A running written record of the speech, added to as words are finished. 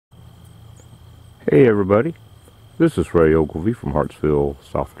Hey everybody, this is Ray Ogilvy from Hartsville,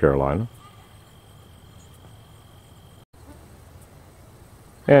 South Carolina.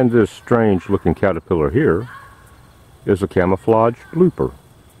 And this strange looking caterpillar here is a camouflaged looper.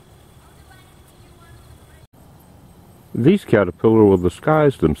 These caterpillars will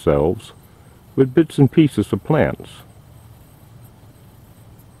disguise themselves with bits and pieces of plants.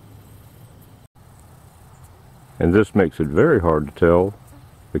 And this makes it very hard to tell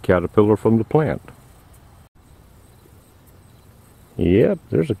the caterpillar from the plant. Yep,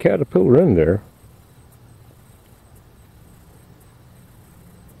 there's a caterpillar in there.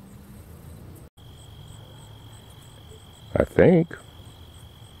 I think.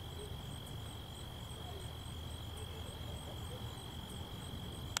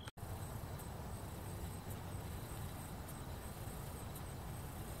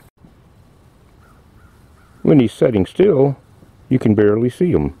 When he's sitting still, you can barely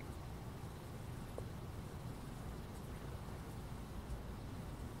see him.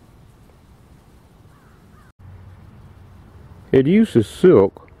 It uses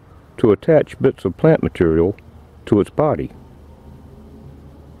silk to attach bits of plant material to its body.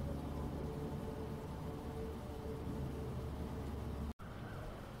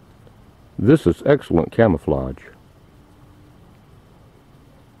 This is excellent camouflage.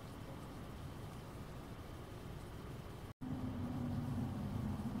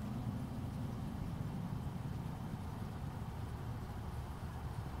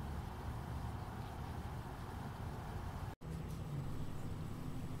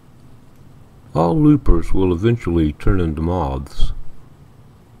 All loopers will eventually turn into moths.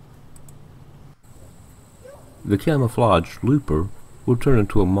 The camouflaged looper will turn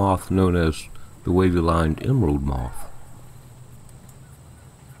into a moth known as the wavy-lined emerald moth.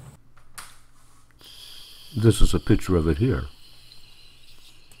 This is a picture of it here.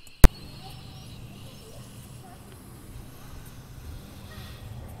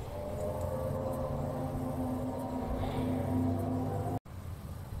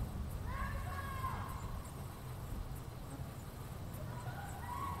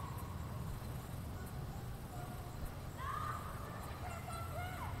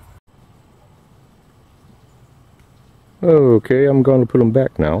 Okay, I'm going to put them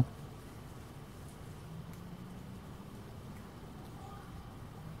back now.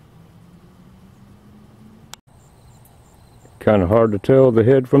 Kind of hard to tell the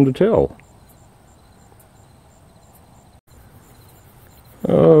head from the tail.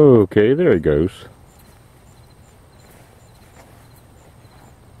 Okay, there he goes.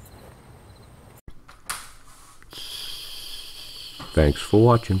 Thanks for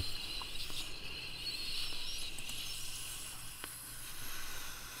watching.